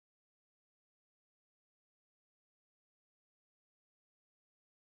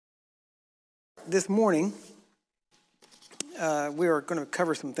This morning, we are going to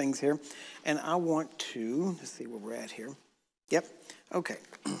cover some things here, and I want to, let's see where we're at here. Yep, okay.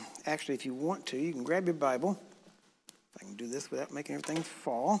 Actually, if you want to, you can grab your Bible. If I can do this without making everything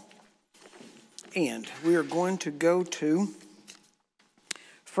fall. And we are going to go to,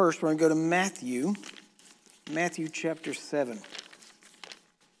 first we're going to go to Matthew chapter 7.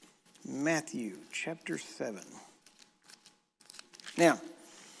 Matthew chapter 7. Now,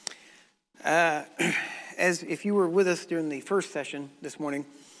 as if you were with us during the first session this morning,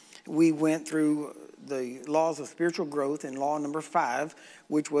 we went through the laws of spiritual growth in law number 5,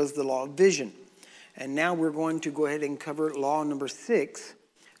 which was the law of vision. And now we're going to go ahead and cover law number 6,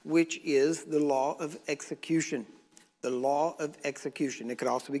 which is the law of execution. The law of execution. It could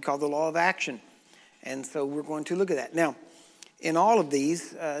also be called the law of action. And so we're going to look at that. Now, in all of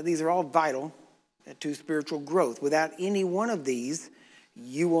these are all vital to spiritual growth. Without any one of these,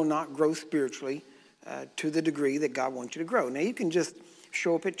 you will not grow spiritually to the degree that God wants you to grow. Now, you can just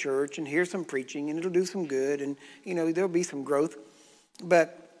show up at church and hear some preaching, and it'll do some good, and, you know, there'll be some growth.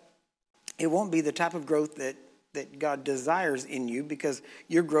 But it won't be the type of growth that God desires in you, because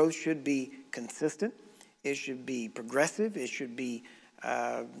your growth should be consistent. It should be progressive. It should be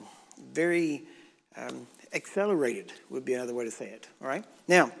very accelerated, would be another way to say it, all right?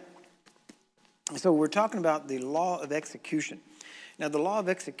 Now, so we're talking about the law of execution. Now, the law of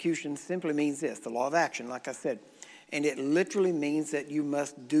execution simply means this, the law of action, like I said. And it literally means that you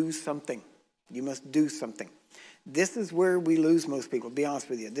must do something. You must do something. This is where we lose most people, to be honest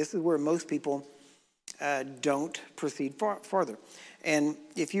with you. This is where most people don't proceed farther. And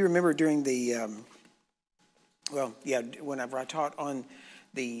if you remember during the, whenever I taught on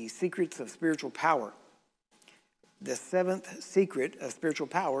the secrets of spiritual power, the 7th secret of spiritual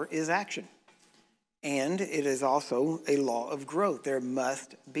power is action. And it is also a law of growth. There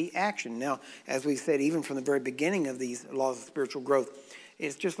must be action. Now, as we said, even from the very beginning of these laws of spiritual growth,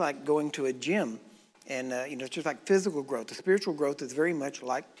 it's just like going to a gym. And, it's just like physical growth. The spiritual growth is very much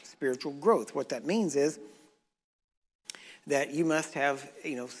like spiritual growth. What that means is that you must have,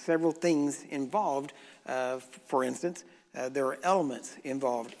 several things involved. For instance, there are elements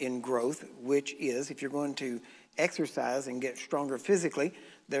involved in growth, which is if you're going to exercise and get stronger physically,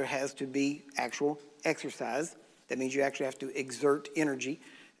 there has to be actual exercise. That means you actually have to exert energy,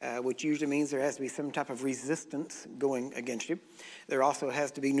 which usually means there has to be some type of resistance going against you. There also has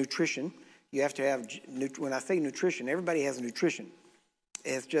to be nutrition. You have to have, when I say nutrition, everybody has nutrition.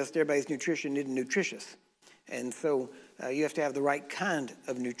 It's just everybody's nutrition isn't nutritious. And so you have to have the right kind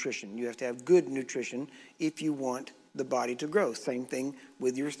of nutrition. You have to have good nutrition if you want the body to grow. Same thing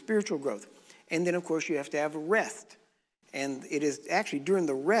with your spiritual growth. And then, of course, you have to have rest. And it is actually during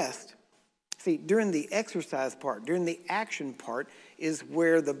the rest, during the exercise part, during the action part is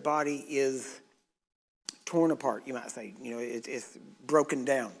where the body is torn apart, you might say. It's broken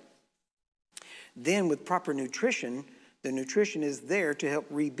down. Then with proper nutrition, the nutrition is there to help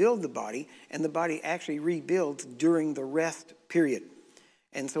rebuild the body, and the body actually rebuilds during the rest period.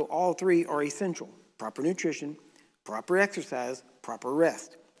 And so all three are essential. Proper nutrition, proper exercise, proper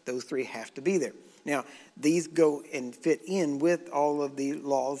rest. Those three have to be there. Now, these go and fit in with all of the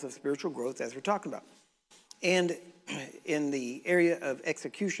laws of spiritual growth as we're talking about. And in the area of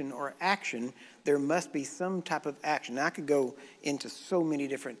execution or action, there must be some type of action. Now, I could go into so many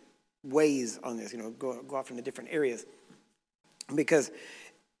different ways on this, go off into different areas. Because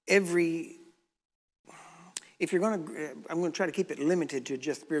I'm going to try to keep it limited to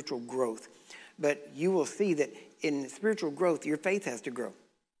just spiritual growth. But you will see that in spiritual growth, your faith has to grow.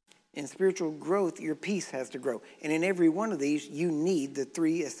 In spiritual growth, your peace has to grow. And in every one of these, you need the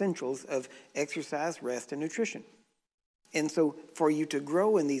 3 essentials of exercise, rest, and nutrition. And so for you to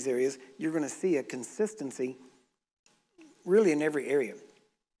grow in these areas, you're going to see a consistency really in every area.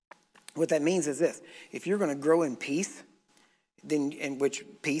 What that means is this. If you're going to grow in peace, then, in which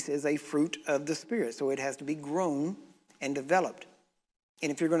peace is a fruit of the Spirit, so it has to be grown and developed.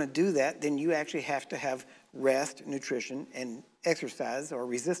 And if you're going to do that, then you actually have to have rest, nutrition, and exercise or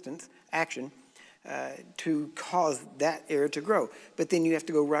resistance, action, to cause that area to grow. But then you have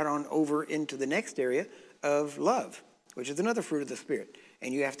to go right on over into the next area of love, which is another fruit of the Spirit.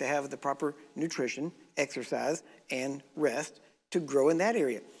 And you have to have the proper nutrition, exercise, and rest to grow in that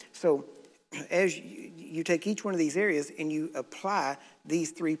area. So as you take each one of these areas and you apply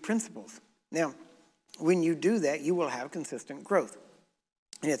these 3 principles. Now, when you do that, you will have consistent growth.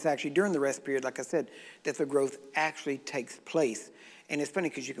 And it's actually during the rest period, like I said, that the growth actually takes place. And it's funny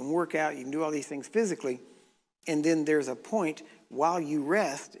because you can work out, you can do all these things physically, and then there's a point while you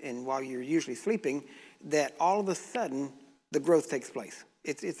rest and while you're usually sleeping that all of a sudden the growth takes place.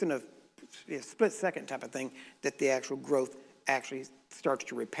 It's in a split second type of thing that the actual growth actually starts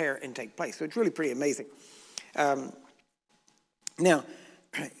to repair and take place. So it's really pretty amazing. Now,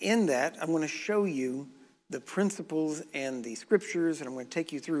 in that, I'm going to show you the principles and the scriptures, and I'm going to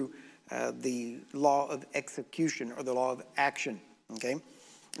take you through the law of execution or the law of action, okay?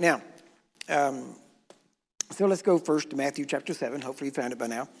 Now, so let's go first to Matthew chapter 7. Hopefully you found it by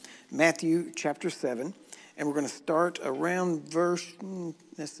now. Matthew chapter 7, and we're going to start around verse,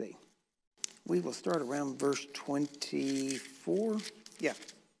 let's see. We will start around verse 24. Yeah,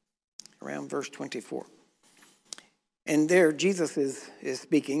 around verse 24. And there Jesus is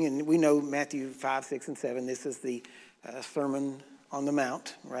speaking, and we know Matthew 5, 6, and 7. This is the Sermon on the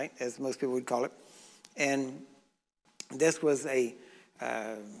Mount, right, as most people would call it. And this was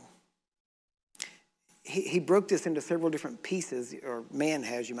he broke this into several different pieces, or man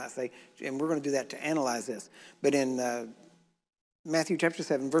has, you might say, and we're going to do that to analyze this. But in Matthew chapter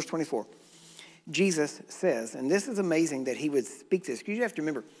 7, verse 24, Jesus says, and this is amazing that he would speak this, because you have to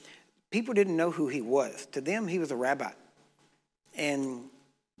remember, people didn't know who he was. To them, he was a rabbi. And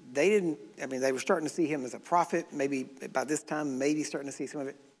they were starting to see him as a prophet, maybe by this time, maybe starting to see some of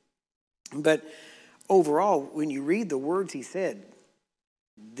it. But overall, when you read the words he said,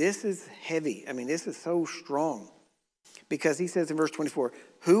 this is heavy. I mean, this is so strong. Because he says in verse 24,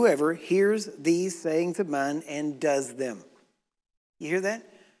 whoever hears these sayings of mine and does them. You hear that?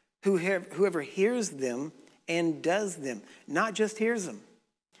 Whoever hears them and does them. Not just hears them.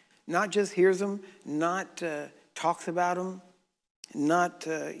 Not just hears them, not talks about them, not,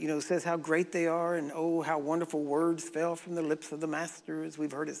 says how great they are and, oh, how wonderful words fell from the lips of the master, as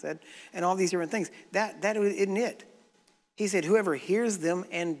we've heard it said, and all these different things. That isn't it. He said, whoever hears them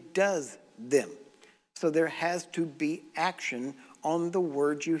and does them. So there has to be action on the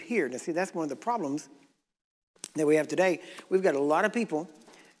words you hear. Now, see, that's one of the problems that we have today. We've got a lot of people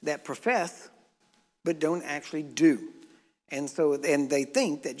that profess but don't actually do. And they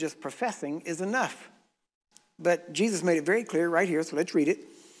think that just professing is enough. But Jesus made it very clear right here, so let's read it.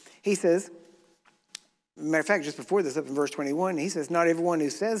 He says, matter of fact, just before this, up in verse 21, he says, not everyone who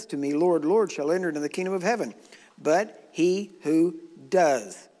says to me, Lord, Lord, shall enter into the kingdom of heaven, but he who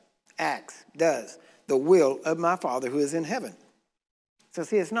does the will of my Father who is in heaven. So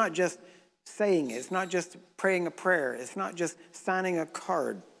see, it's not just saying it. It's not just praying a prayer. It's not just signing a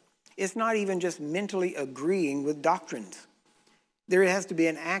card. It's not even just mentally agreeing with doctrines. There has to be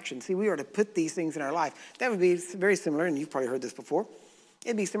an action. See, we are to put these things in our life. That would be very similar, and you've probably heard this before.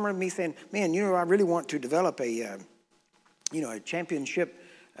 It'd be similar to me saying, man, I really want to develop a championship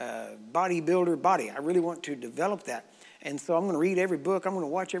bodybuilder body. I really want to develop that. And so I'm going to read every book. I'm going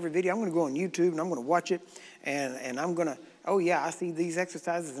to watch every video. I'm going to go on YouTube, and I'm going to watch it. And I'm going to, I see these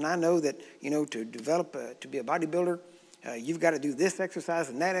exercises, and I know that, to develop, to be a bodybuilder, you've got to do this exercise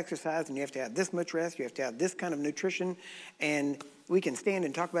and that exercise, and you have to have this much rest. You have to have this kind of nutrition. And we can stand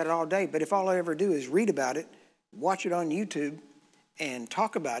and talk about it all day. But if all I ever do is read about it, watch it on YouTube, and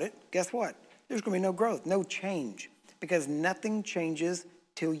talk about it, guess what? There's going to be no growth, no change, because nothing changes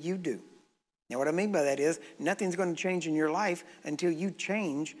till you do. Now, what I mean by that is nothing's going to change in your life until you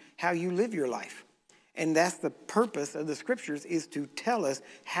change how you live your life. And that's the purpose of the scriptures, is to tell us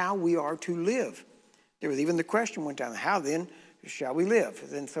how we are to live. There was even the question one time, how then shall we live?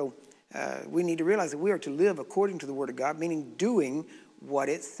 And so we need to realize that we are to live according to the word of God, meaning doing what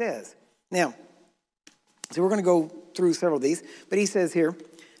it says. Now, so we're going to go through several of these, but he says here,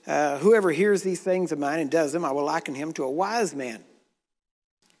 whoever hears these things of mine and does them, I will liken him to a wise man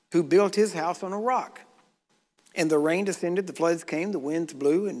who built his house on a rock. And the rain descended, the floods came, the winds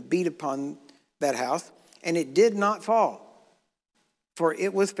blew and beat upon that house, and it did not fall, for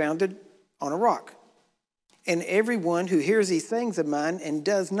it was founded on a rock. And everyone who hears these things of mine and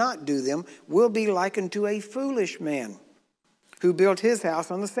does not do them will be likened to a foolish man who built his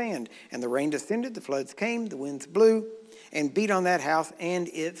house on the sand. And the rain descended, the floods came, the winds blew and beat on that house, and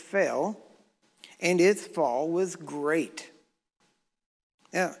it fell, and its fall was great.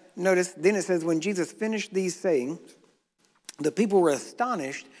 Now, notice, then it says, when Jesus finished these sayings, the people were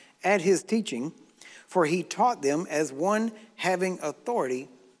astonished at his teaching, for he taught them as one having authority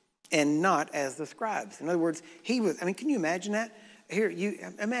and not as the scribes. In other words, can you imagine that? Here,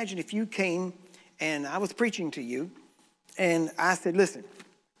 imagine if you came and I was preaching to you and I said, listen,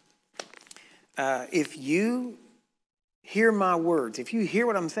 if you hear my words, if you hear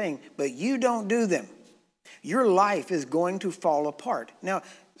what I'm saying, but you don't do them, your life is going to fall apart. Now,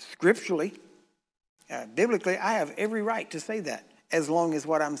 scripturally, biblically, I have every right to say that, as long as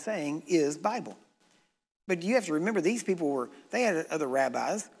what I'm saying is Bible. But you have to remember, these people they had other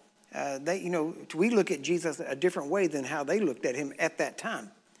rabbis. We look at Jesus a different way than how they looked at him at that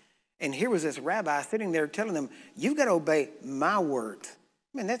time. And here was this rabbi sitting there telling them, you've got to obey my words.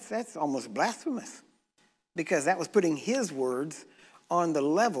 I mean, that's almost blasphemous, because that was putting his words on the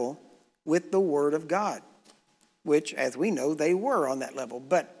level with the word of God, which, as we know, they were on that level.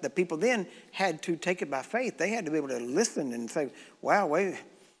 But the people then had to take it by faith. They had to be able to listen and say, wow, wait,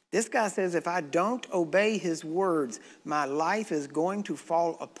 this guy says if I don't obey his words, my life is going to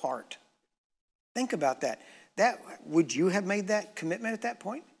fall apart. Think about that. Would you have made that commitment at that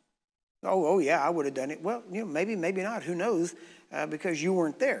point? Oh yeah, I would have done it. Well, maybe not. Who knows? Because you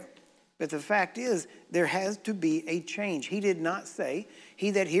weren't there. But the fact is, there has to be a change. He did not say,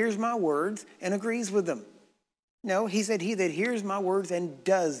 he that hears my words and agrees with them. No, he said, he that hears my words and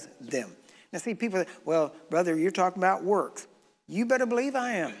does them. Now see, people say, well, brother, you're talking about works. You better believe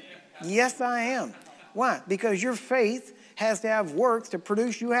I am. Yes, I am. Why? Because your faith has to have works to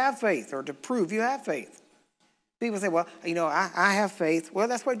produce you have faith, or to prove you have faith. People say, well, I have faith. Well,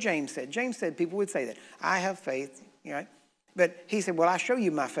 that's what James said. James said people would say that. I have faith, right? But he said, well, I show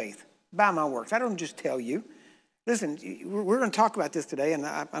you my faith by my works. I don't just tell you. Listen, we're going to talk about this today, and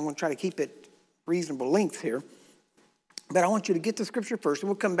I'm going to try to keep it reasonable length here. But I want you to get to Scripture first, and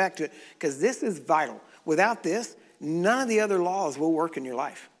we'll come back to it, because this is vital. Without this, none of the other laws will work in your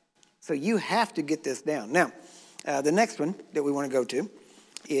life. So you have to get this down. Now, the next one that we want to go to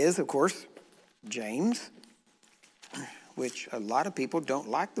is, of course, James, which a lot of people don't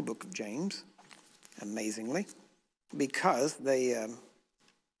like the book of James, amazingly, because they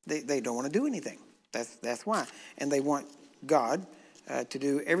don't want to do anything. That's why. And they want God to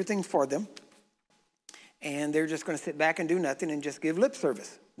do everything for them. And they're just going to sit back and do nothing and just give lip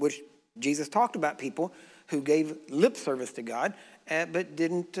service, which Jesus talked about people who gave lip service to God, but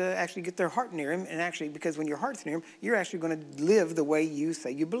didn't actually get their heart near him. And actually, because when your heart's near him, you're actually going to live the way you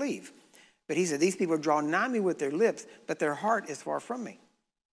say you believe. But he said, these people draw nigh me with their lips, but their heart is far from me.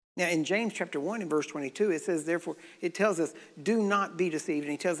 Now, in James chapter 1 and verse 22, it says, therefore, it tells us, do not be deceived.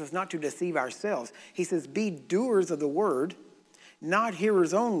 And he tells us not to deceive ourselves. He says, be doers of the word, not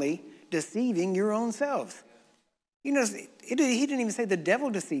hearers only, deceiving your own selves. He didn't even say the devil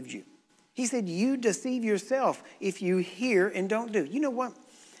deceived you. He said, you deceive yourself if you hear and don't do. You know what?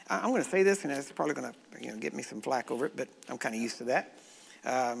 I'm going to say this, and it's probably going to get me some flack over it, but I'm kind of used to that.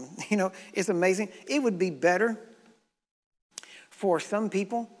 It's amazing. It would be better for some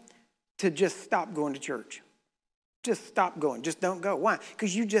people to just stop going to church. Just stop going. Just don't go. Why?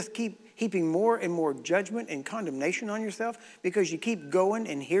 Because you just keep heaping more and more judgment and condemnation on yourself, because you keep going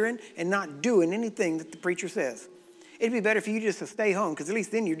and hearing and not doing anything that the preacher says. It'd be better for you just to stay home, because at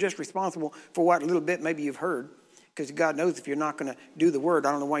least then you're just responsible for what little bit maybe you've heard, because God knows if you're not going to do the word,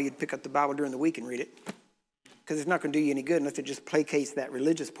 I don't know why you'd pick up the Bible during the week and read it, because it's not going to do you any good unless it just placates that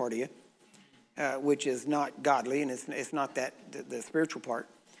religious part of you, which is not godly, and it's not the spiritual part.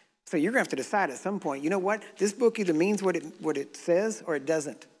 So you're going to have to decide at some point, you know what? This book either means what it says or it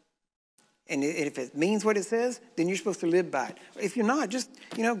doesn't. And if it means what it says, then you're supposed to live by it. If you're not, just,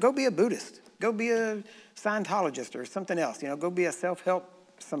 go be a Buddhist. Go be a Scientologist or something else. Go be a self-help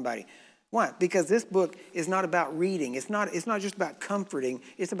somebody. Why? Because this book is not about reading. It's not just about comforting.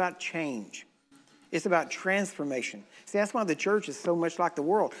 It's about change. It's about transformation. See, that's why the church is so much like the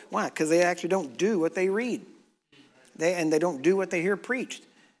world. Why? Because they actually don't do what they read. They don't do what they hear preached.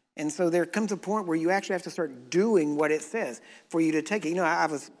 And so there comes a point where you actually have to start doing what it says for you to take it. I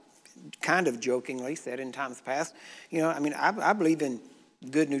was kind of jokingly said in times past, I believe in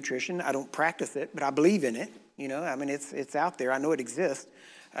good nutrition. I don't practice it, but I believe in it. It's out there. I know it exists.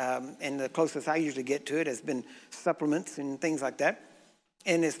 And the closest I usually get to it has been supplements and things like that.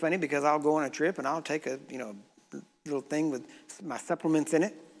 And it's funny because I'll go on a trip and I'll take a little thing with my supplements in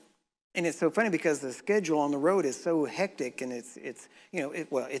it. And it's so funny because the schedule on the road is so hectic, and it's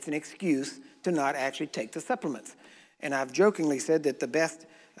an excuse to not actually take the supplements. And I've jokingly said that the best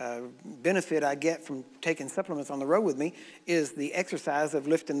benefit I get from taking supplements on the road with me is the exercise of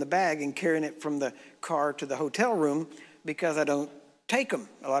lifting the bag and carrying it from the car to the hotel room, because I don't take them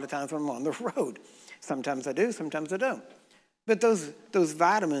a lot of times when I'm on the road. Sometimes I do, sometimes I don't. But those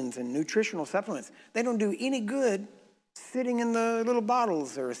vitamins and nutritional supplements, they don't do any good sitting in the little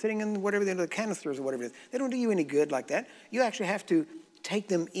bottles or sitting in whatever, the canisters or whatever it is. They don't do you any good like that. You actually have to take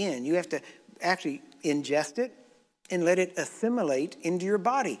them in. You have to actually ingest it and let it assimilate into your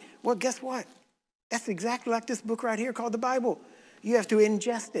body. Well, guess what? That's exactly like this book right here called the Bible. You have to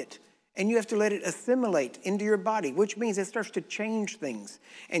ingest it, and you have to let it assimilate into your body, which means it starts to change things,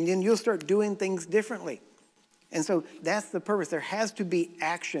 and then you'll start doing things differently. And so that's the purpose. There has to be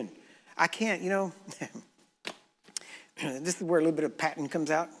action. I can't, This is where a little bit of Patton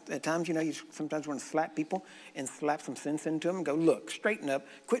comes out at times. You know, you sometimes want to slap people and slap some sense into them and go, look, straighten up,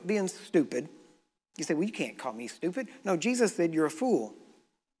 quit being stupid. You say, well, you can't call me stupid. No, Jesus said you're a fool.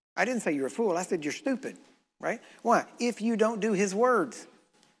 I didn't say you're a fool. I said you're stupid, right? Why? If you don't do his words.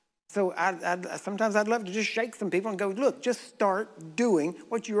 So sometimes I'd love to just shake some people and go, look, just start doing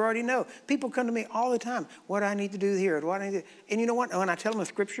what you already know. People come to me all the time. What do I need to do here? What do I need to do? And you know what? When I tell them a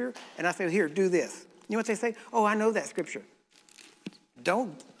scripture and I say, here, do this. You know what they say? Oh, I know that scripture.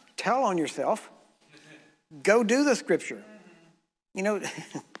 Don't tell on yourself. Go do the scripture. You know,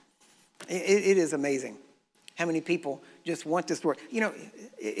 it is amazing how many people just want this word. You know,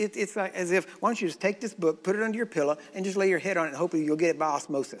 it's like as if, why don't you just take this book, put it under your pillow, and just lay your head on it, and hopefully you'll get it by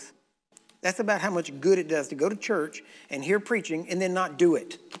osmosis. That's about how much good it does to go to church and hear preaching and then not do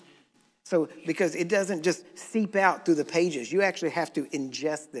it. So, because it doesn't just seep out through the pages. You actually have to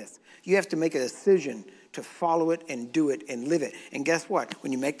ingest this. You have to make a decision to follow it and do it and live it. And guess what?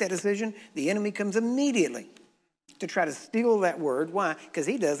 When you make that decision, the enemy comes immediately to try to steal that word. Why? Because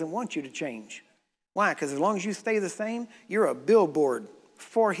he doesn't want you to change. Why? Because as long as you stay the same, you're a billboard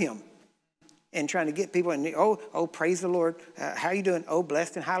for him. And trying to get people, and oh, praise the Lord. How you doing? Oh,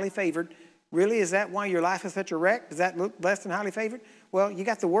 blessed and highly favored. Really, is that why your life is such a wreck? Does that look blessed and highly favored? Well, you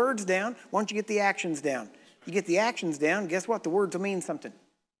got the words down. Why don't you get the actions down? You get the actions down, guess what? The words will mean something.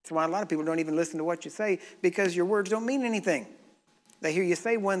 That's why a lot of people don't even listen to what you say, because your words don't mean anything. They hear you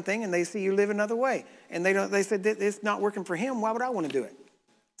say one thing and they see you live another way. And they said, it's not working for him. Why would I want to do it?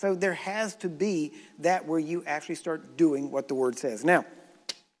 So there has to be that where you actually start doing what the word says. Now,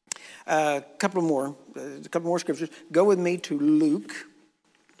 a couple more scriptures. Go with me to Luke,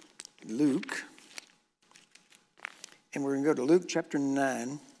 and we're going to go to Luke chapter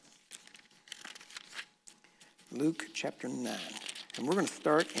 9. Luke chapter 9. And we're going to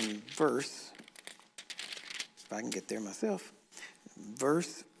start in verse, if I can get there myself,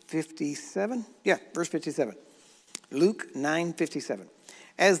 verse 57. Yeah, verse 57. Luke 9:57.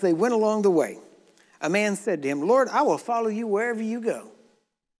 As they went along the way, a man said to him, Lord, I will follow you wherever you go.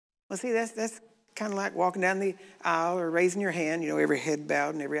 Well, see, that's kind of like walking down the aisle or raising your hand, you know, every head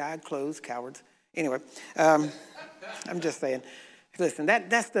bowed and every eye closed, cowards. Anyway, I'm just saying, listen,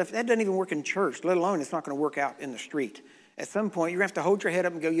 that stuff, that doesn't even work in church, let alone it's not going to work out in the street. At some point, you're going to have to hold your head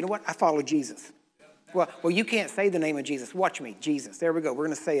up and go, you know what, I follow Jesus. Well, you can't say the name of Jesus. Watch me, Jesus. There we go. We're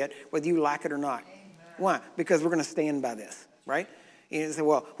going to say it whether you like it or not. Amen. Why? Because we're going to stand by this, right? And you say,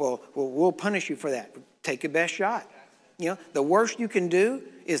 well, we'll punish you for that. Take your best shot. You know, the worst you can do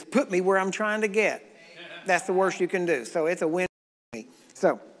is put me where I'm trying to get. That's the worst you can do. So it's a win for me.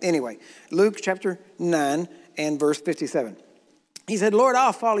 So anyway, Luke chapter 9 and verse 57. He said, Lord,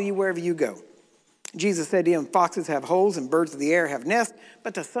 I'll follow you wherever you go. Jesus said to him, foxes have holes and birds of the air have nests,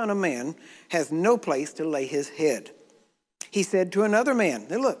 but the Son of Man has no place to lay his head. He said to another man,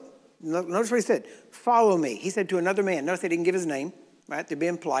 now look, notice what he said, follow me. He said to another man, notice they didn't give his name, right? They're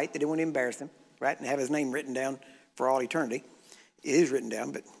being polite. They didn't want to embarrass him, right? And have his name written down for all eternity. It is written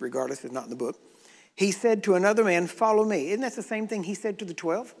down, but regardless, it's not in the book. He said to another man, follow me. Isn't that the same thing he said to the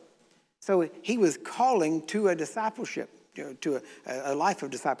 12? So he was calling to a discipleship, to a life of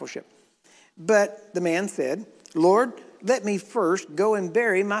discipleship. But the man said, Lord, let me first go and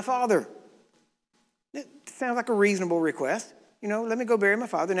bury my father. It sounds like a reasonable request. You know, let me go bury my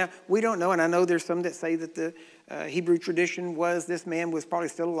father. Now, we don't know, and I know there's some that say that the Hebrew tradition was this man was probably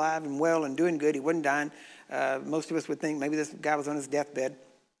still alive and well and doing good. He wasn't dying. Most of us would think maybe this guy was on his deathbed.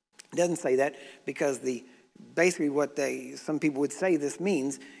 It doesn't say that because basically what some people would say this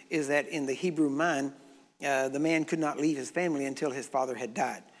means is that in the Hebrew mind, the man could not leave his family until his father had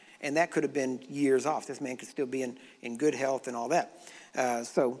died. And that could have been years off. This man could still be in good health and all that.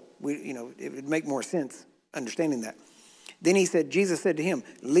 So it would make more sense understanding that. Then Jesus said to him,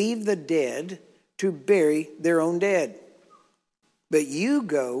 leave the dead to bury their own dead. But you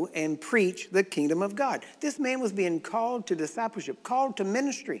go and preach the kingdom of God. This man was being called to discipleship, called to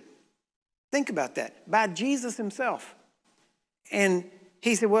ministry. Think about that. By Jesus himself. And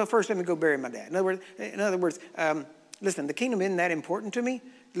he said, well, first let me go bury my dad. In other words, listen, the kingdom isn't that important to me.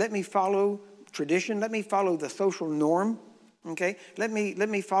 Let me follow tradition. Let me follow the social norm. Okay, let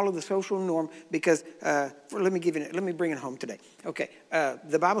me follow the social norm because let me bring it home today. Okay,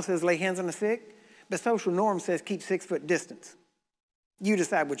 the Bible says lay hands on the sick, but social norm says keep 6 foot distance. You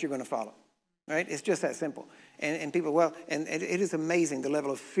decide what you're going to follow. Right? It's just that simple. And people, and it is amazing the level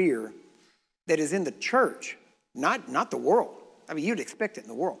of fear that is in the church, not the world. I mean, you'd expect it in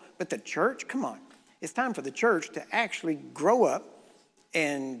the world, but the church. Come on, it's time for the church to actually grow up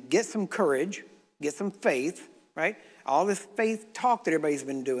and get some courage, get some faith. Right? All this faith talk that everybody's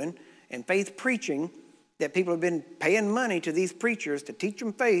been doing and faith preaching, that people have been paying money to these preachers to teach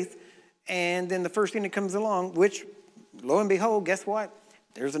them faith, and then the first thing that comes along, which, lo and behold, guess what?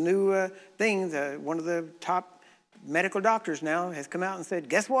 There's a new thing. One of the top medical doctors now has come out and said,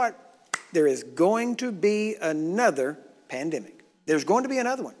 guess what? There is going to be another pandemic. There's going to be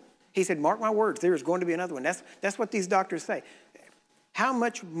another one. He said, mark my words, there is going to be another one. That's what these doctors say. How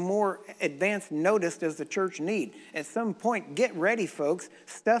much more advance notice does the church need? At some point, get ready, folks.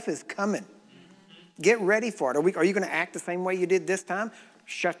 Stuff is coming. Get ready for it. Are you going to act the same way you did this time?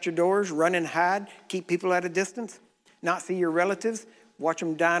 Shut your doors, run and hide, keep people at a distance, not see your relatives, watch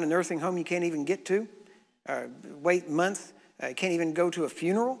them die in a nursing home you can't even get to, wait months, can't even go to a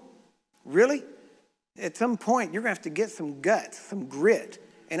funeral? Really? At some point, you're going to have to get some guts, some grit,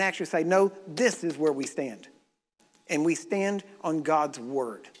 and actually say, no, this is where we stand. And we stand on God's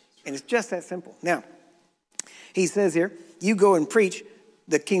word. And it's just that simple. Now, he says here, you go and preach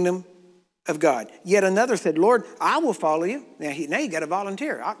the kingdom of God. Yet another said, Lord, I will follow you. Now you got to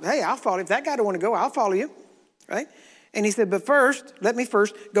volunteer. I'll follow you. If that guy don't want to go, I'll follow you. Right? And he said, but first, let me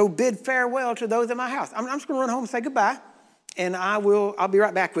first go bid farewell to those in my house. I'm just going to run home and say goodbye, and I'll be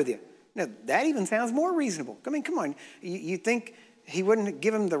right back with you. Now, that even sounds more reasonable. I mean, come on. You think he wouldn't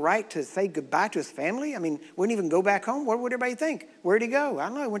give him the right to say goodbye to his family? I mean, wouldn't even go back home? What would everybody think? Where'd he go? I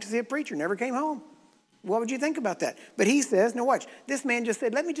don't know. He went to see a preacher, never came home. What would you think about that? But he says, now watch, this man just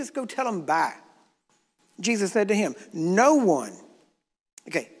said, let me just go tell him bye. Jesus said to him, no one.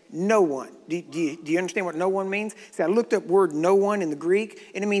 Okay, no one. Do you understand what no one means? See, I looked up word no one in the Greek,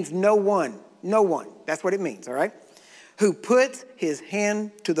 and it means no one. No one. That's what it means, all right? Who puts his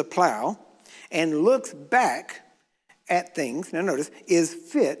hand to the plow and looks back at things, now notice, is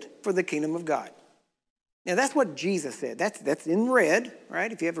fit for the kingdom of God. Now, that's what Jesus said. That's in red,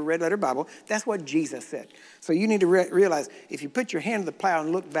 right? If you have a red letter Bible, that's what Jesus said. So you need to realize, if you put your hand to the plow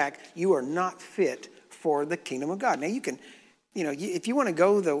and look back, you are not fit for the kingdom of God. Now, you can, if you want to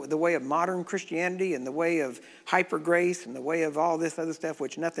go the way of modern Christianity and the way of hyper grace and the way of all this other stuff,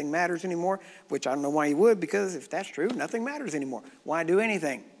 which nothing matters anymore, which I don't know why you would, because if that's true, nothing matters anymore. Why do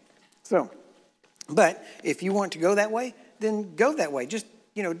anything? So, but if you want to go that way, then go that way. Just,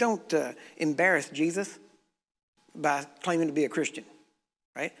 don't embarrass Jesus by claiming to be a Christian,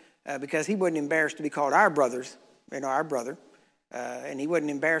 right? Because he wasn't embarrassed to be called our brothers, our brother, and he wasn't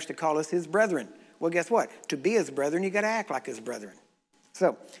embarrassed to call us his brethren. Well, guess what? To be his brethren, you got to act like his brethren.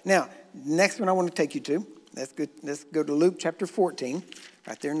 So now, next one I want to take you to, let's go to Luke chapter 14,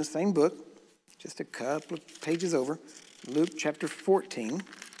 right there in the same book, just a couple of pages over, Luke chapter 14,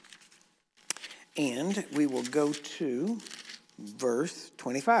 and we will go to verse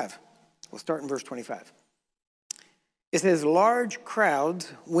 25. We'll start in verse 25. It says, large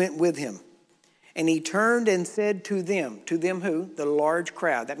crowds went with him, and he turned and said to them who? The large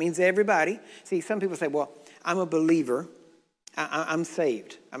crowd. That means everybody. See, some people say, well, I'm a believer. I'm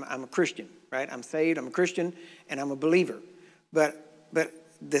saved. I'm a Christian, right? I'm saved, I'm a Christian, and I'm a believer. But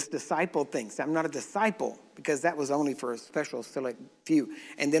this disciple thing, so I'm not a disciple, because that was only for a special select few.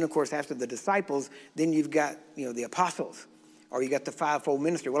 And then, of course, after the disciples, then you've got, the apostles. Or you got the fivefold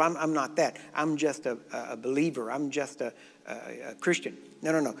ministry. Well, I'm not that. I'm just a believer. I'm just a Christian.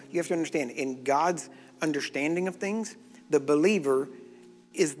 No. You have to understand, in God's understanding of things, the believer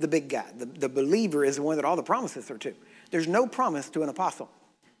is the big guy. The believer is the one that all the promises are to. There's no promise to an apostle.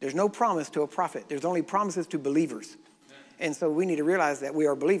 There's no promise to a prophet. There's only promises to believers. And so we need to realize that we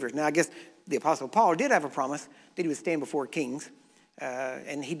are believers. Now, I guess the Apostle Paul did have a promise that he would stand before kings.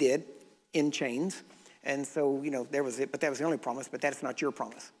 And he did, in chains. And so, there was it, but that was the only promise, but that's not your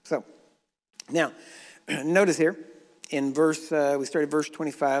promise. So, now, notice here, in we started verse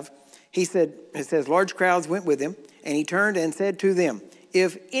 25, it says, large crowds went with him, and he turned and said to them,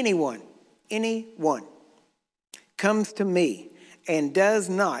 if anyone comes to me and does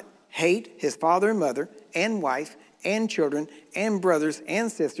not hate his father and mother and wife and children and brothers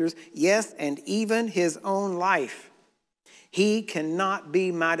and sisters, yes, and even his own life, he cannot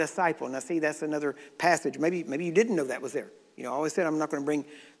be my disciple. Now, see, that's another passage. Maybe you didn't know that was there. I always said I'm not going to bring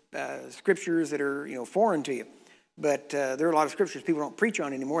scriptures that are, foreign to you. But there are a lot of scriptures people don't preach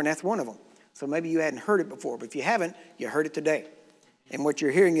on anymore, and that's one of them. So maybe you hadn't heard it before. But if you haven't, you heard it today. And what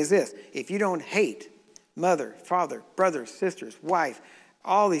you're hearing is this. If you don't hate mother, father, brothers, sisters, wife,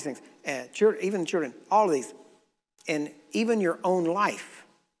 all these things, even children, all of these, and even your own life,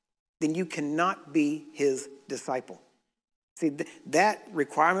 then you cannot be his disciple. See, that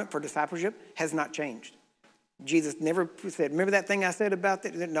requirement for discipleship has not changed. Jesus never said, remember that thing I said about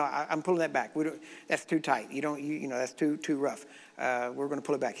that? No, I'm pulling that back. That's too tight. That's too rough. We're going to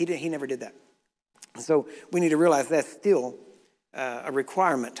pull it back. He never did that. So we need to realize that's still a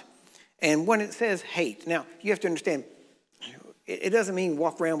requirement. And when it says hate, now you have to understand, it doesn't mean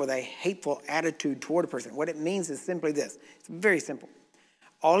walk around with a hateful attitude toward a person. What it means is simply this. It's very simple.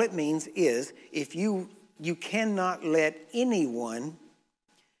 All it means is if you cannot let anyone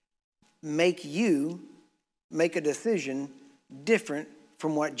make you make a decision different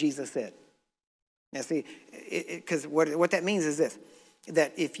from what Jesus said. Now see, because what that means is this,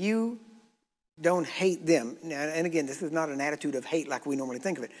 that if you don't hate them, now, and again, this is not an attitude of hate like we normally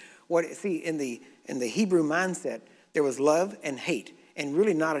think of it. In the Hebrew mindset, there was love and hate, and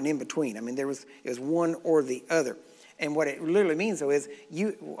really not an in-between. I mean, it was one or the other. And what it literally means, though, is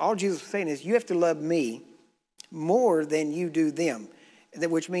all Jesus was saying is you have to love me more than you do them,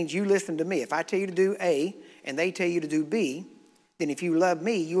 which means you listen to me. If I tell you to do A and they tell you to do B, then if you love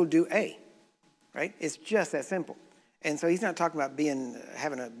me, you'll do A, right? It's just that simple. And so he's not talking about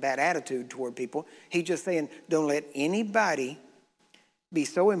having a bad attitude toward people. He's just saying don't let anybody be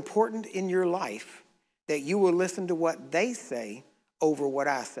so important in your life that you will listen to what they say over what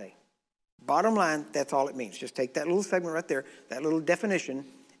I say. Bottom line, that's all it means. Just take that little segment right there, that little definition,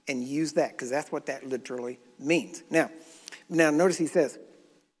 and use that, because that's what that literally means. Now notice he says,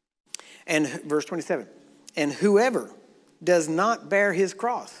 and verse 27, and whoever does not bear his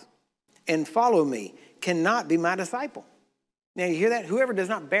cross and follow me cannot be my disciple. Now you hear that? Whoever does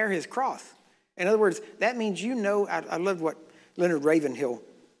not bear his cross. In other words, that means I love what Leonard Ravenhill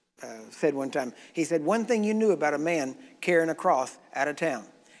said one time. He said, one thing you knew about a man carrying a cross out of town,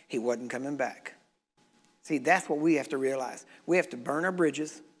 he wasn't coming back. See, that's what we have to realize. We have to burn our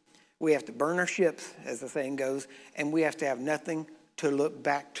bridges. We have to burn our ships, as the saying goes, and we have to have nothing to look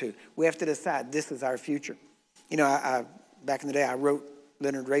back to. We have to decide this is our future. You know, I back in the day, I wrote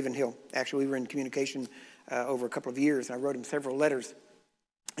Leonard Ravenhill. Actually, we were in communication over a couple of years, and I wrote him several letters.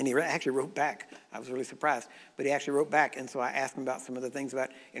 And he actually wrote back. I was really surprised. But he actually wrote back, and so I asked him about some of the things about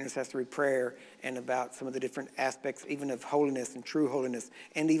intercessory prayer and about some of the different aspects, even of holiness and true holiness,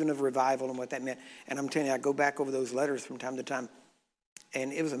 and even of revival and what that meant. And I'm telling you, I go back over those letters from time to time,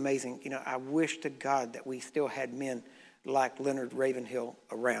 and it was amazing. You know, I wish to God that we still had men like Leonard Ravenhill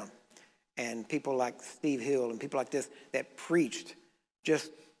around, and people like Steve Hill and people like this that preached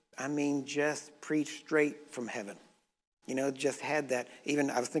just preached straight from heaven. You know, just had that. Even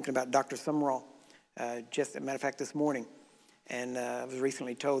I was thinking about Dr. Summerall, just as a matter of fact this morning, and I was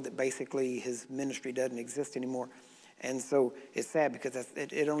recently told that basically his ministry doesn't exist anymore. And so it's sad because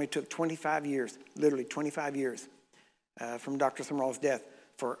it only took 25 years, literally 25 years from Dr. Summerall's death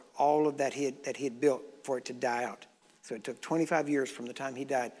for all of that he had built for it to die out. So it took 25 years from the time he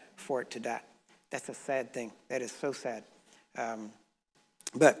died for it to die. That's a sad thing. That is so sad.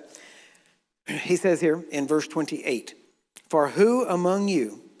 But he says here in verse 28, for who among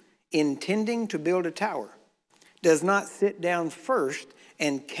you, intending to build a tower, does not sit down first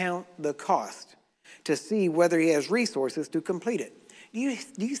and count the cost to see whether he has resources to complete it? Do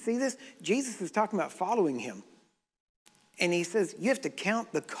you see this? Jesus is talking about following him. And he says, you have to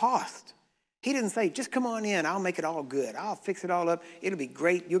count the cost. He didn't say, just come on in, I'll make it all good. I'll fix it all up. It'll be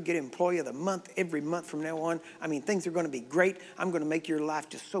great. You'll get Employee of the Month every month from now on. I mean, things are going to be great. I'm going to make your life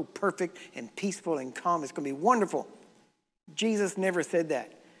just so perfect and peaceful and calm. It's going to be wonderful. Jesus never said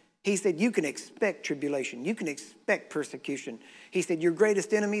that. He said, you can expect tribulation. You can expect persecution. He said, your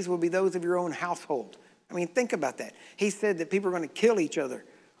greatest enemies will be those of your own household. I mean, think about that. He said that people are going to kill each other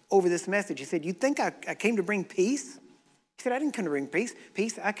over this message. He said, you think I came to bring peace? He said, I didn't come to bring peace.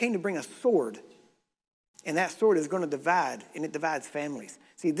 I came to bring a sword. And that sword is going to divide, and it divides families.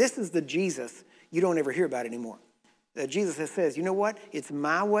 See, this is the Jesus you don't ever hear about anymore. Jesus that says, you know what? It's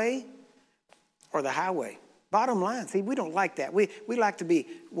my way or the highway. Bottom line, see, we don't like that. We like to be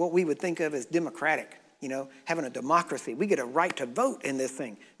what we would think of as democratic, you know, having a democracy. We get a right to vote in this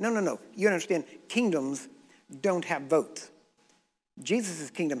thing. No. You understand, kingdoms don't have votes. Jesus'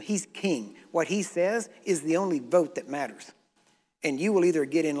 kingdom, he's king. What he says is the only vote that matters. And you will either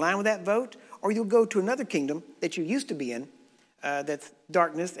get in line with that vote or you'll go to another kingdom that you used to be in that's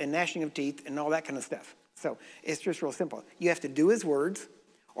darkness and gnashing of teeth and all that kind of stuff. So it's just real simple. You have to do his words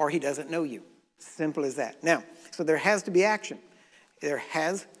or he doesn't know you. Simple as that. Now, so there has to be action. There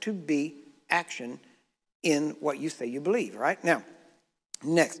has to be action in what you say you believe, right? Now,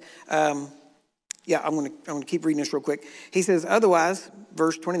 next. I'm going to keep reading this real quick. He says, otherwise,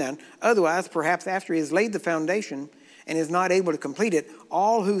 verse 29, otherwise, perhaps after he has laid the foundation and is not able to complete it,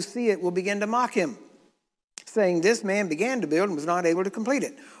 all who see it will begin to mock him, saying, this man began to build and was not able to complete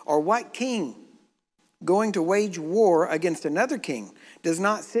it. Or what king going to wage war against another king does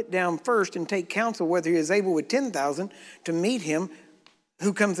not sit down first and take counsel whether he is able with 10,000 to meet him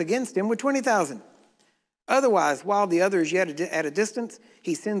who comes against him with 20,000? Otherwise, while the other is yet at a distance,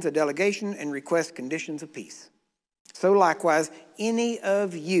 he sends a delegation and requests conditions of peace. So likewise, any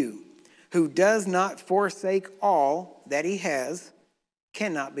of you who does not forsake all that he has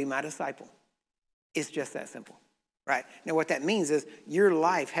cannot be my disciple. It's just that simple, right? Now, what that means is your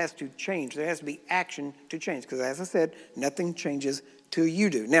life has to change. There has to be action to change, because as I said, nothing changes till you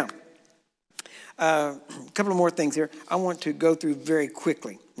do. Now, a couple of more things here I want to go through very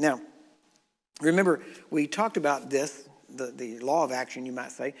quickly. Now, remember, we talked about this, the law of action, you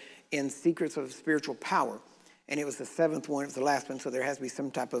might say, in Secrets of Spiritual Power. And it was the seventh one, it was the last one, so there has to be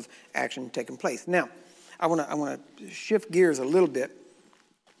some type of action taking place. Now, I want to shift gears a little bit,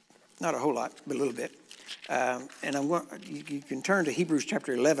 not a whole lot, but a little bit. And you can turn to Hebrews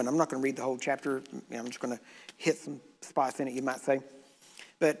chapter 11. I'm not going to read the whole chapter. I'm just going to hit some spots in it, you might say.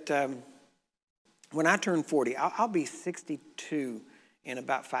 But when I turn 40, I'll be 62 in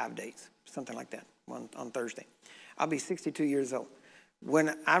about 5 days, something like that, on Thursday. I'll be 62 years old.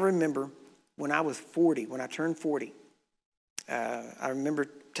 When I remember when I was 40, when I turned 40, I remember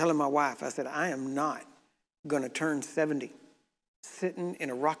telling my wife, I said, I am not going to turn 70 sitting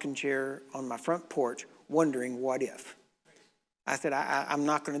in a rocking chair on my front porch wondering what if. I said, I'm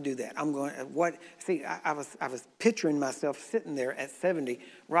not going to do that. I'm going, what? See, I was picturing myself sitting there at 70,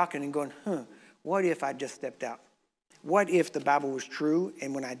 rocking and going, what if I just stepped out? What if the Bible was true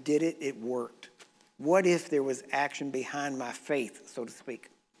and when I did it, it worked? What if there was action behind my faith, so to speak?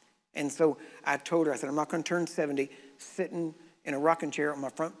 And so I told her, I said, I'm not going to turn 70 sitting in a rocking chair on my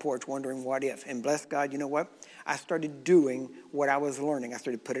front porch wondering what if. And bless God, you know what? I started doing what I was learning. I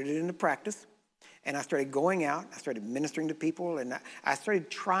started putting it into practice. And I started going out. I started ministering to people. And I started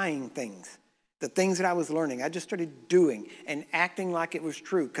trying things. The things that I was learning, I just started doing and acting like it was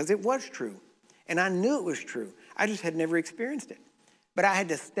true. Because it was true. And I knew it was true. I just had never experienced it. But I had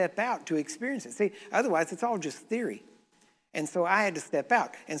to step out to experience it. See, otherwise it's all just theory. And so I had to step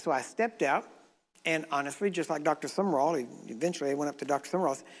out. And so I stepped out. And honestly, just like Dr. Summerall, eventually I went up to Dr.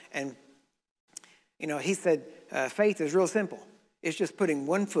 Summerall, and, he said, faith is real simple. It's just putting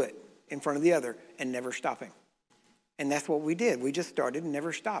one foot in front of the other and never stopping. And that's what we did. We just started and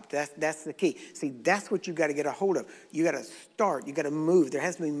never stopped. That's the key. See, that's what you got to get a hold of. You got to start. You got to move. There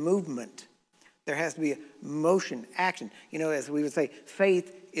has to be movement. There has to be motion, action. As we would say,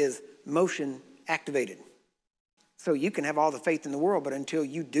 faith is motion activated. So you can have all the faith in the world, but until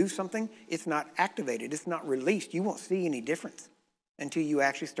you do something, it's not activated. It's not released. You won't see any difference until you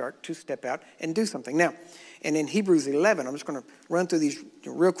actually start to step out and do something. Now, and in Hebrews 11, I'm just going to run through these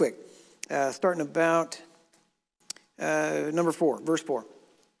real quick, starting about number 4, verse 4.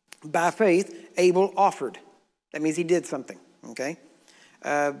 By faith, Abel offered. That means he did something, okay?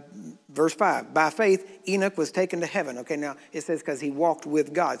 Verse 5, by faith, Enoch was taken to heaven. Okay, now it says because he walked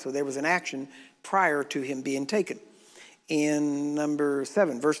with God. So there was an action prior to him being taken. In number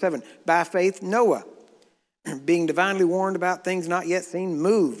 7, verse 7, by faith, Noah, being divinely warned about things not yet seen,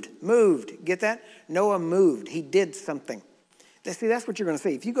 moved. Get that? Noah moved. He did something. See, that's what you're going to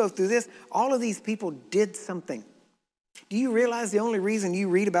see. If you go through this, all of these people did something. Do you realize the only reason you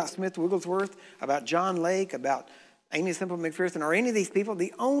read about Smith Wigglesworth, about John Lake, about Amy Semple McPherson, or any of these people,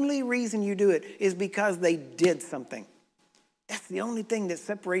 the only reason you do it is because they did something. That's the only thing that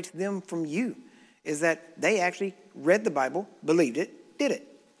separates them from you, is that they actually read the Bible, believed it, did it.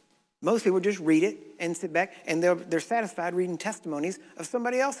 Most people just read it and sit back, and they're satisfied reading testimonies of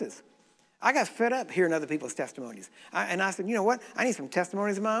somebody else's. I got fed up hearing other people's testimonies. And I said, you know what? I need some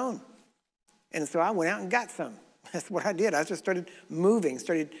testimonies of my own. And so I went out and got some. That's what I did. I just started moving,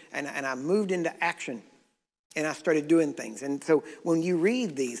 and I moved into action. And I started doing things. And so when you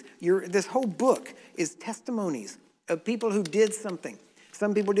read these, this whole book is testimonies of people who did something.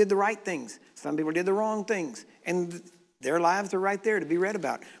 Some people did the right things. Some people did the wrong things. And their lives are right there to be read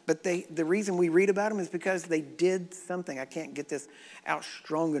about. But the reason we read about them is because they did something. I can't get this out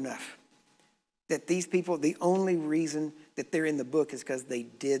strong enough. That these people, the only reason that they're in the book is because they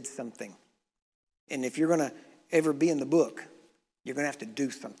did something. And if you're going to ever be in the book, you're going to have to do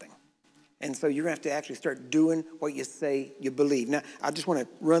something. And so you're going to have to actually start doing what you say you believe. Now, I just want to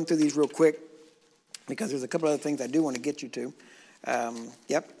run through these real quick because there's a couple other things I do want to get you to.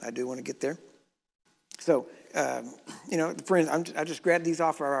 I do want to get there. So, friends, I just grabbed these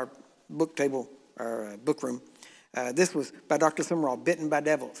off our book table, our book room. This was by Dr. Summerall, Bitten by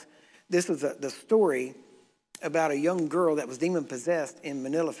Devils. This was the story about a young girl that was demon-possessed in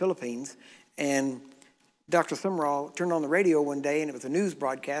Manila, Philippines. And Dr. Summerall turned on the radio one day, and it was a news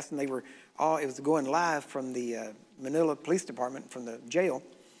broadcast, and it was going live from the Manila Police Department, from the jail.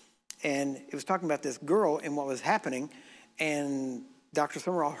 And it was talking about this girl and what was happening. And Dr.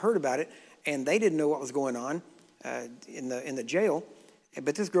 Summerall heard about it, and they didn't know what was going on in the jail,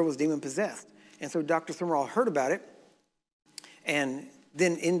 but this girl was demon-possessed. And so Dr. Summerall heard about it, and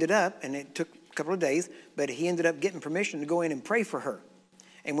then ended up, and it took a couple of days, but he ended up getting permission to go in and pray for her.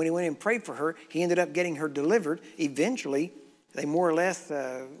 And when he went in and prayed for her, he ended up getting her delivered. Eventually, they more or less,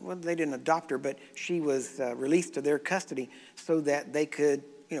 well, they didn't adopt her, but she was released to their custody so that they could,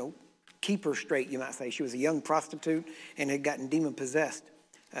 keep her straight, you might say. She was a young prostitute and had gotten demon-possessed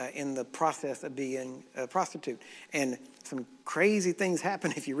in the process of being a prostitute. And some crazy things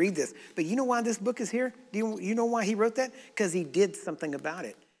happen if you read this. But you know why this book is here? Do you know why he wrote that? Because he did something about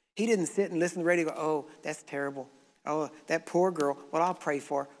it. He didn't sit and listen to the radio and go, oh, that's terrible. Oh, that poor girl. Well, I'll pray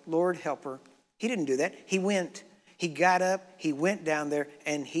for her. Lord, help her. He didn't do that. He went. He got up. He went down there,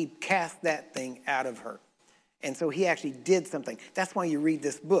 and he cast that thing out of her. And so he actually did something. That's why you read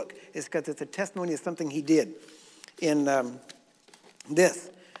this book. It's because it's a testimony of something he did. In this,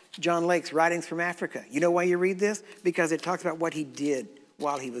 John Lake's Writings from Africa. You know why you read this? Because it talks about what he did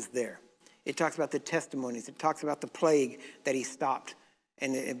while he was there. It talks about the testimonies. It talks about the plague that he stopped,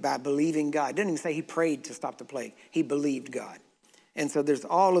 and by believing God. It doesn't even say he prayed to stop the plague. He believed God. And so there's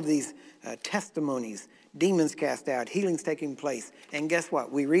all of these testimonies, demons cast out, healings taking place. And guess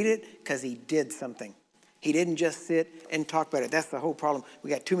what? We read it because he did something. He didn't just sit and talk about it. That's the whole problem.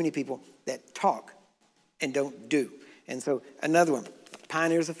 We got too many people that talk and don't do. And so another one,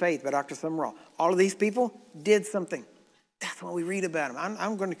 Pioneers of Faith by Dr. Summerall. All of these people did something. That's what we read about them.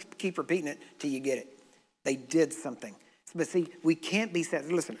 I'm going to keep repeating it till you get it. They did something. But see, we can't be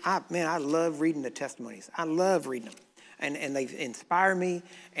sad. Listen, I love reading the testimonies. I love reading them. And they inspire me,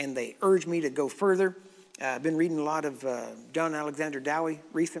 and they urge me to go further. I've been reading a lot of John Alexander Dowie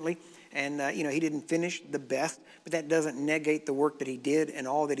recently. And, he didn't finish the best, but that doesn't negate the work that he did and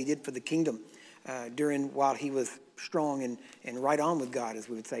all that he did for the kingdom while he was strong and right on with God, as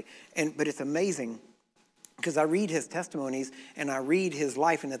we would say. But it's amazing because I read his testimonies and I read his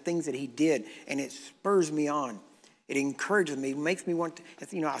life and the things that he did, and it spurs me on. It encourages me, makes me want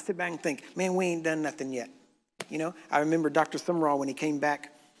to, I sit back and think, man, we ain't done nothing yet. I remember Dr. Summerall, when he came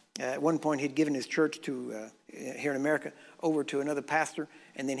back, at one point he'd given his church to, here in America, over to another pastor.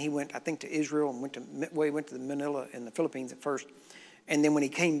 And then he went, I think, to Israel and went to Manila in the Philippines at first. And then when he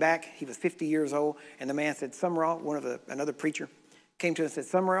came back, he was 50 years old. And the man said, Summerall, another preacher, came to him and said,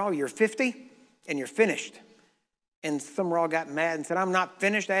 Summerall, you're 50 and you're finished. And Summerall got mad and said, I'm not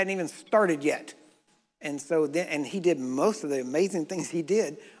finished. I hadn't even started yet. And so and he did most of the amazing things he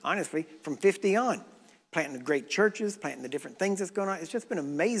did, honestly, from 50 on. Planting the great churches, planting the different things that's going on. It's just been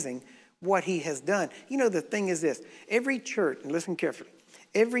amazing what he has done. The thing is this. Every church, and listen carefully,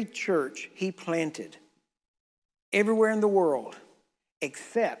 every church he planted everywhere in the world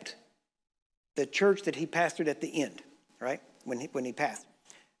except the church that he pastored at the end, right, when he passed.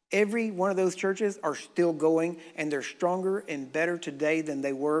 Every one of those churches are still going, and they're stronger and better today than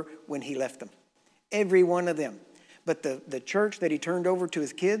they were when he left them. Every one of them. But the church that he turned over to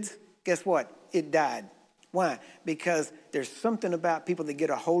his kids, guess what? It died. Why? Because there's something about people that get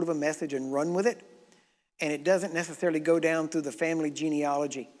a hold of a message and run with it, and it doesn't necessarily go down through the family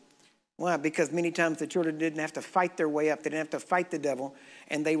genealogy. Why? Because many times the children didn't have to fight their way up. They didn't have to fight the devil,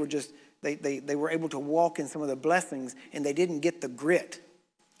 and they were just, they were able to walk in some of the blessings, and they didn't get the grit.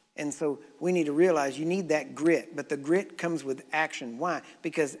 And so we need to realize you need that grit, but the grit comes with action. Why?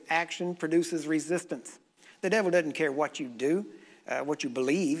 Because action produces resistance. The devil doesn't care what you do, what you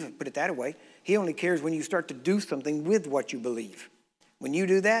believe, put it that way. He only cares when you start to do something with what you believe. When you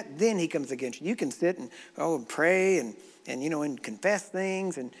do that, then he comes against you. You can sit and pray and confess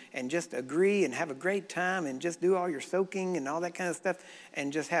things and just agree and have a great time and just do all your soaking and all that kind of stuff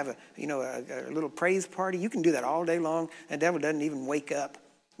and just have a little praise party. You can do that all day long. The devil doesn't even wake up.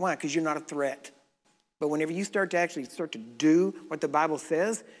 Why? Because you're not a threat. But whenever you start to do what the Bible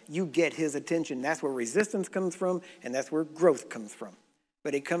says, you get his attention. That's where resistance comes from, and that's where growth comes from.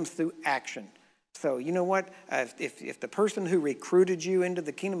 But it comes through action. So you know what? If the person who recruited you into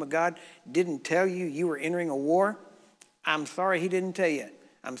the kingdom of God didn't tell you you were entering a war, I'm sorry he didn't tell you.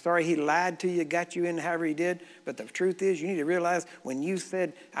 I'm sorry he lied to you, got you in however he did. But the truth is, you need to realize when you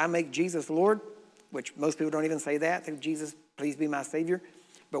said, I make Jesus Lord, which most people don't even say that. They say, Jesus, please be my Savior.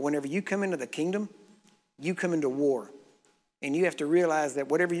 But whenever you come into the kingdom, you come into war. And you have to realize that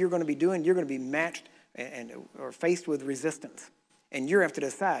whatever you're going to be doing, you're going to be matched or faced with resistance. And you have to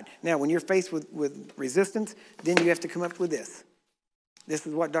decide. Now, when you're faced with resistance, then you have to come up with this. This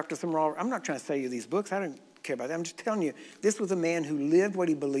is what Dr. Summerall, I'm not trying to sell you these books. I don't care about that. I'm just telling you, this was a man who lived what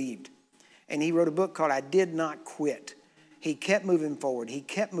he believed. And he wrote a book called I Did Not Quit. He kept moving forward. He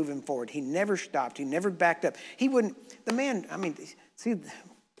kept moving forward. He never stopped. He never backed up. He wouldn't, the man, see,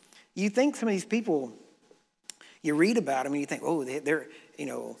 You think some of these people, you read about them and you think, oh, they're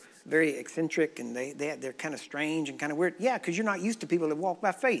very eccentric and they're kind of strange and kind of weird. Yeah, because you're not used to people that walk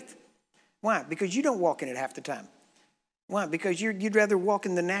by faith. Why? Because you don't walk in it half the time. Why? Because you'd rather walk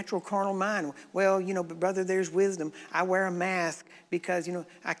in the natural carnal mind. Well, but brother, there's wisdom. I wear a mask because,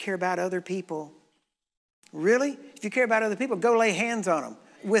 I care about other people. Really? If you care about other people, go lay hands on them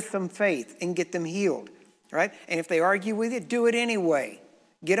with some faith and get them healed, right? And if they argue with you, do it anyway.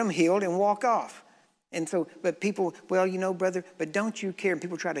 Get them healed and walk off. And so, but people, well, brother, but don't you care? And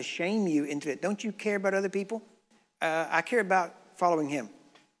people try to shame you into it. Don't you care about other people? I care about following him.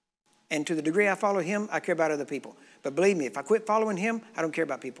 And to the degree I follow him, I care about other people. But believe me, if I quit following him, I don't care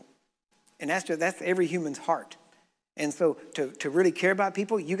about people. And that's every human's heart. And so to really care about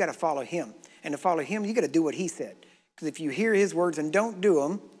people, you got to follow him. And to follow him, you got to do what he said. Because if you hear his words and don't do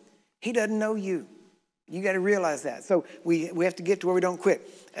them, he doesn't know you. You got to realize that. So we have to get to where we don't quit.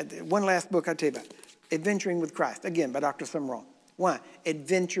 One last book I'll tell you about. Adventuring with Christ. Again, by Dr. Sumrall. Why?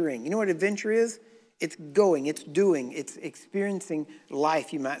 Adventuring. You know what adventure is? It's going, it's doing, it's experiencing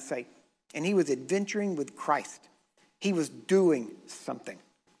life, you might say. And he was adventuring with Christ. He was doing something.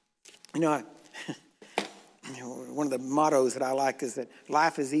 One of the mottos that I like is that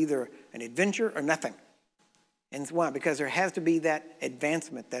life is either an adventure or nothing. And why? Because there has to be that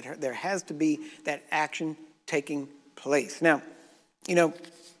advancement, that there has to be that action taking place. Now,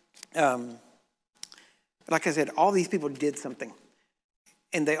 like I said, all these people did something.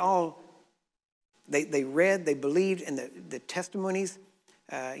 And they read, they believed, and the testimonies,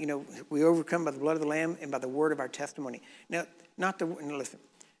 we overcome by the blood of the Lamb and by the word of our testimony. Now, listen,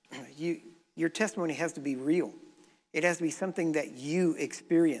 your testimony has to be real. It has to be something that you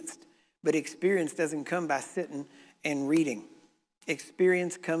experienced. But experience doesn't come by sitting and reading.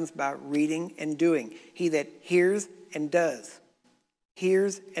 Experience comes by reading and doing. He that hears and does.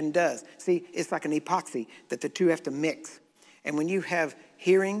 Hears and does. See, it's like an epoxy that the two have to mix. And when you have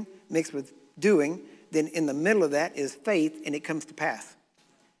hearing mixed with doing, then in the middle of that is faith, and it comes to pass.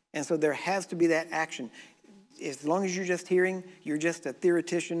 And so there has to be that action. As long as you're just hearing, you're just a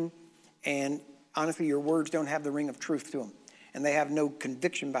theoretician, and honestly, your words don't have the ring of truth to them. And they have no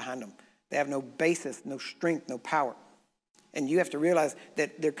conviction behind them. They have no basis, no strength, no power. And you have to realize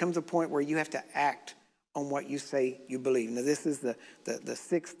that there comes a point where you have to act on what you say you believe. Now, this is the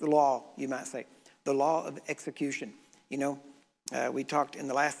sixth law, you might say, the law of execution. We talked in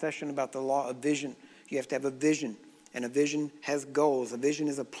the last session about the law of vision. You have to have a vision, and a vision has goals. A vision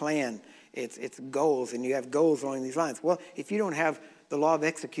is a plan. It's goals, and you have goals along these lines. Well, if you don't have the law of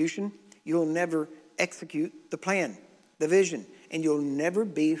execution, you'll never execute the plan, the vision, and you'll never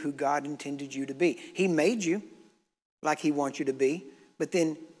be who God intended you to be. He made you like he wants you to be, but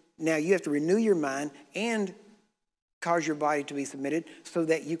then now you have to renew your mind and cause your body to be submitted so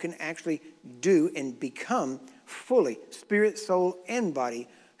that you can actually do and become fully, spirit, soul, and body,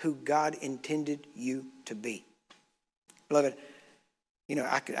 who God intended you to be. Beloved,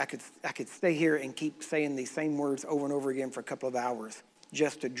 I could stay here and keep saying these same words over and over again for a couple of hours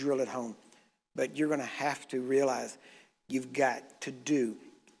just to drill it home. But you're going to have to realize you've got to do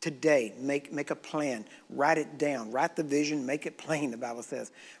today. Make a plan. Write it down. Write the vision. Make it plain, the Bible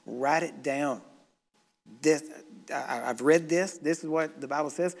says. Write it down. I've read this. This is what the Bible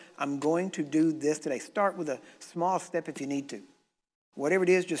says. I'm going to do this today. Start with a small step if you need to. Whatever it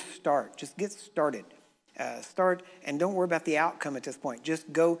is, just start. Just get started. Start, and don't worry about the outcome at this point.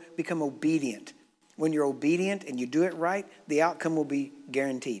 Just go become obedient. When you're obedient and you do it right, the outcome will be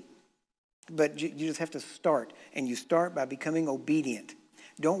guaranteed. But you just have to start, and you start by becoming obedient.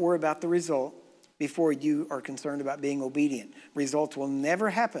 Don't worry about the result before you are concerned about being obedient. Results will never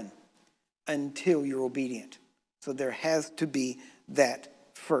happen until you're obedient. So there has to be that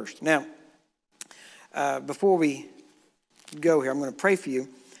first. Now, before we go here, I'm going to pray for you,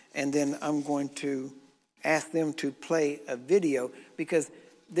 and then I'm going to ask them to play a video, because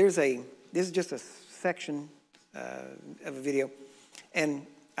this is just a section of a video, and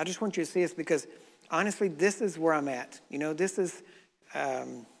I just want you to see this, because honestly, this is where I'm at. This is,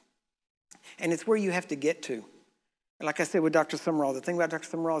 and it's where you have to get to. Like I said with Dr. Sumrall, the thing about Dr.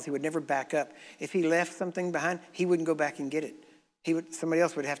 Sumrall is he would never back up. If he left something behind, he wouldn't go back and get it. Somebody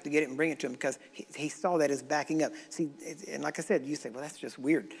else would have to get it and bring it to him, because he saw that as backing up. See, and like I said, you say, well, that's just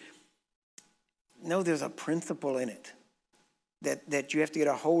weird. No, there's a principle in it that you have to get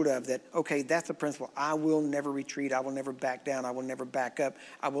a hold of, that, okay, that's a principle. I will never retreat. I will never back down. I will never back up.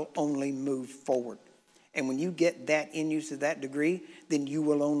 I will only move forward. And when you get that in you to that degree, then you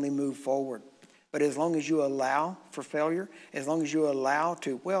will only move forward. But as long as you allow for failure, as long as you allow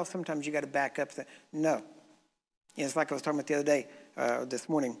to, well, sometimes you got to back up. No. It's like I was talking about the other day, this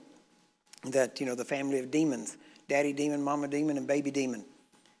morning. that, the family of demons, daddy demon, mama demon, and baby demon.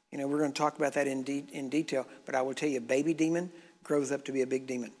 We're going to talk about that in detail, but I will tell you, baby demon grows up to be a big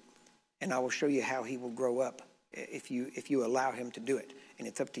demon. And I will show you how he will grow up if you allow him to do it. And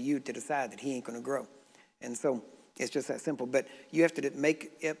it's up to you to decide that he ain't going to grow. And so it's just that simple. But you have to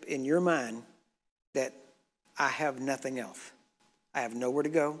make up in your mind that I have nothing else. I have nowhere to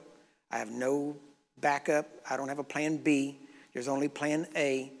go. I have no backup. I don't have a plan B. There's only plan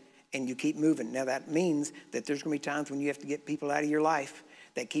A, and you keep moving. Now, that means that there's going to be times when you have to get people out of your life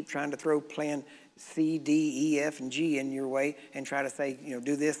that keep trying to throw plan C, D, E, F, and G in your way and try to say,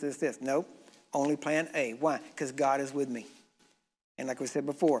 do this, this, this. Nope, only plan A. Why? Because God is with me. And like we said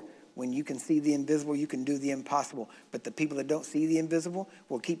before, when you can see the invisible, you can do the impossible. But the people that don't see the invisible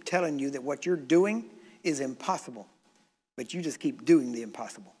will keep telling you that what you're doing is impossible. But you just keep doing the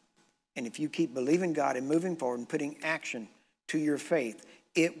impossible. And if you keep believing God and moving forward and putting action to your faith,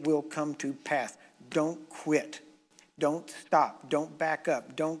 it will come to pass. Don't quit. Don't stop. Don't back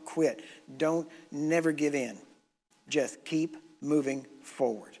up. Don't quit. Don't never give in. Just keep moving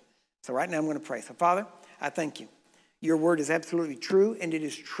forward. So right now I'm going to pray. So Father, I thank you. Your word is absolutely true, and it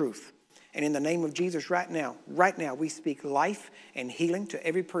is truth. And in the name of Jesus right now, we speak life and healing to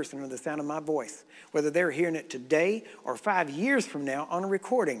every person under the sound of my voice. Whether they're hearing it today or 5 years from now on a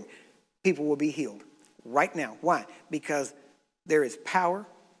recording, people will be healed right now. Why? Because there is power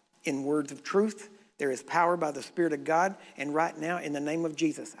in words of truth. There is power by the Spirit of God. And right now, in the name of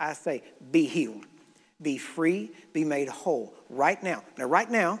Jesus, I say, be healed, be free, be made whole right now. Now,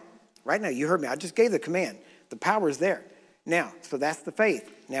 right now, you heard me. I just gave the command. The power is there. Now, so that's the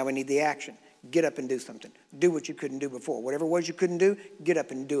faith. Now we need the action. Get up and do something. Do what you couldn't do before. Whatever it was you couldn't do, get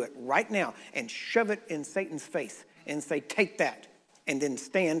up and do it right now and shove it in Satan's face and say, take that. And then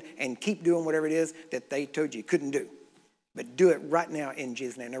stand and keep doing whatever it is that they told you couldn't do. But do it right now in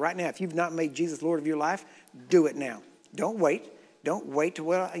Jesus' name. Now, right now, if you've not made Jesus Lord of your life, do it now. Don't wait. Don't wait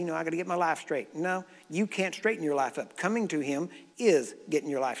till, I got to get my life straight. No, you can't straighten your life up. Coming to him is getting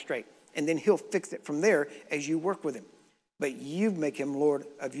your life straight. And then he'll fix it from there as you work with him. But you make him Lord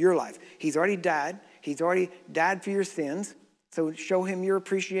of your life. He's already died. He's already died for your sins. So show him your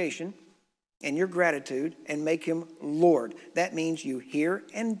appreciation and your gratitude and make him Lord. That means you hear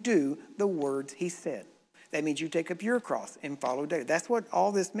and do the words he said. That means you take up your cross and follow daily. That's what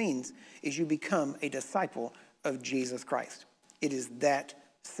all this means, is you become a disciple of Jesus Christ. It is that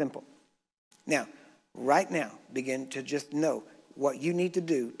simple. Now, right now, begin to just know what you need to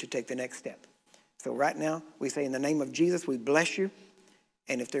do to take the next step. So right now, we say in the name of Jesus, we bless you.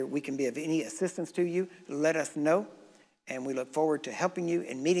 And if we can be of any assistance to you, let us know. And we look forward to helping you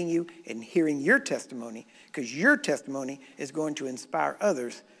and meeting you and hearing your testimony, because your testimony is going to inspire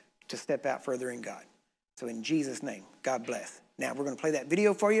others to step out further in God. So in Jesus' name, God bless. Now, we're going to play that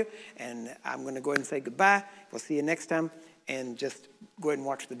video for you, and I'm going to go ahead and say goodbye. We'll see you next time, and just go ahead and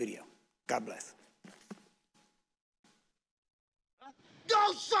watch the video. God bless.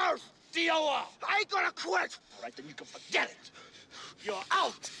 No, sir! DOR! I ain't gonna quit! All right, then you can forget it. You're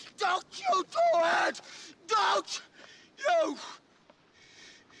out! Don't you do it! Don't you!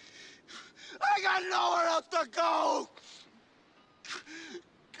 I got nowhere else to go!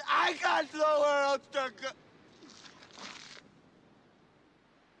 I got nowhere else to go!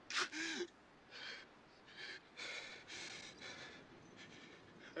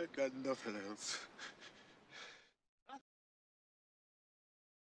 I got nothing else.